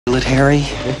it, Harry?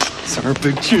 It's our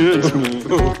big chance.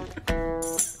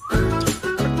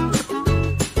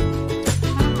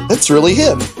 That's really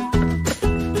him.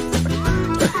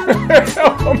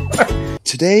 Oh my.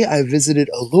 Today I visited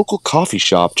a local coffee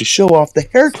shop to show off the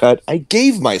haircut I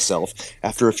gave myself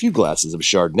after a few glasses of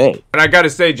Chardonnay. And I gotta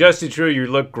say, Justin Trudeau, you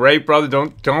look great, brother.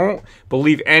 Don't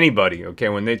believe anybody, okay,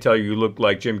 when they tell you look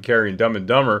like Jim Carrey in Dumb and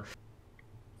Dumber.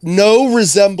 No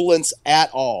resemblance at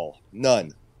all.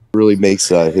 None. Really makes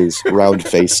his round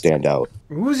face stand out.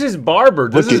 Who's his barber?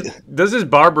 Does his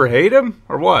barber hate him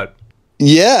or what?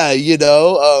 Yeah, you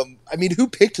know, I mean, who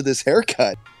picked this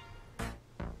haircut?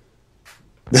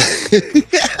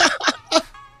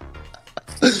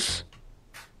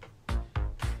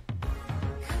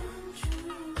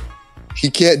 He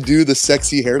can't do the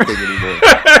sexy hair thing anymore.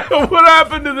 What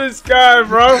happened to this guy,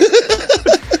 bro?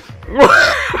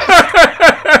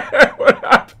 What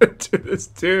happened to this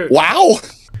dude? Wow.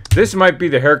 This might be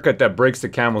the haircut that breaks the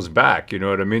camel's back, you know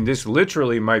what I mean? This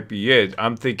literally might be it.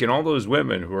 I'm thinking all those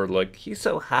women who are like, he's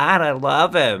so hot, I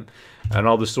love him. And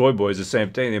all the soy boys, the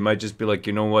same thing. They might just be like,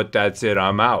 you know what, that's it,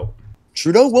 I'm out.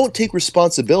 Trudeau won't take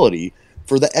responsibility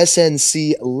for the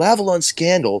SNC Lavalin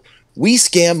scandal. We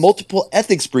scam multiple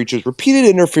ethics breaches, repeated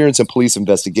interference in police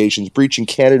investigations, breaching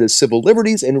Canada's civil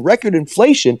liberties, and record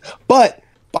inflation. But,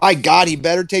 by God, he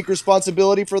better take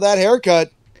responsibility for that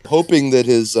haircut. Hoping that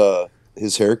his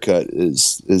haircut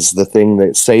is the thing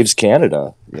that saves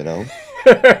Canada, you know?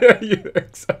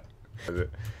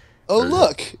 Oh,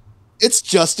 look. It's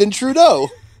Justin Trudeau.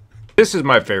 This is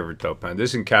my favorite, though, man.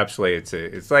 This encapsulates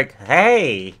it. It's like,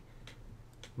 hey,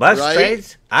 bus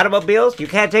trains, automobiles, you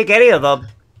can't take any of them.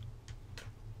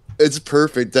 It's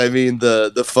perfect. I mean,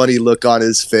 the funny look on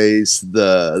his face,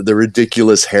 the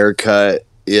ridiculous haircut,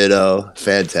 you know,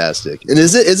 fantastic. And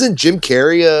isn't Jim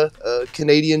Carrey a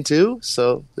Canadian too?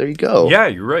 So there you go. Yeah,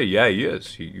 you're right. Yeah, he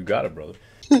is. You got it, brother.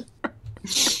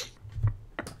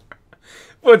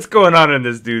 What's going on in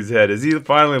this dude's head? Has he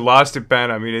finally lost it, Ben?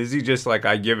 I mean, is he just like,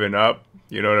 I given up?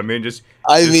 You know what I mean?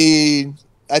 I mean,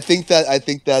 I think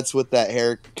that's what that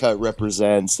haircut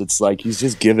represents. It's like he's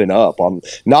just given up on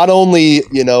not only,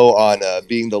 you know, on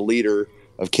being the leader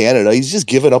of Canada, he's just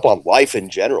given up on life in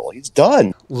general. He's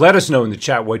done. Let us know in the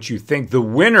chat what you think. The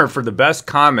winner for the best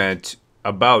comment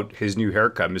about his new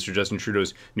haircut, Mr. Justin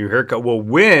Trudeau's new haircut, will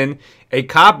win a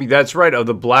copy, that's right, of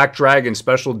the Black Dragon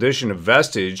special edition of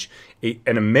Vestige,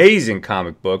 an amazing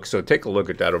comic book. So take a look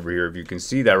at that over here if you can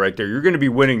see that right there. You're going to be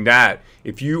winning that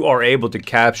if you are able to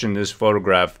caption this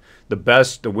photograph.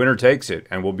 The winner takes it,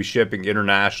 and we'll be shipping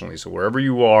internationally. So wherever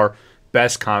you are,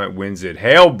 best comment wins it.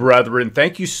 Hail, brethren.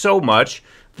 Thank you so much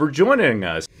for joining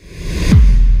us.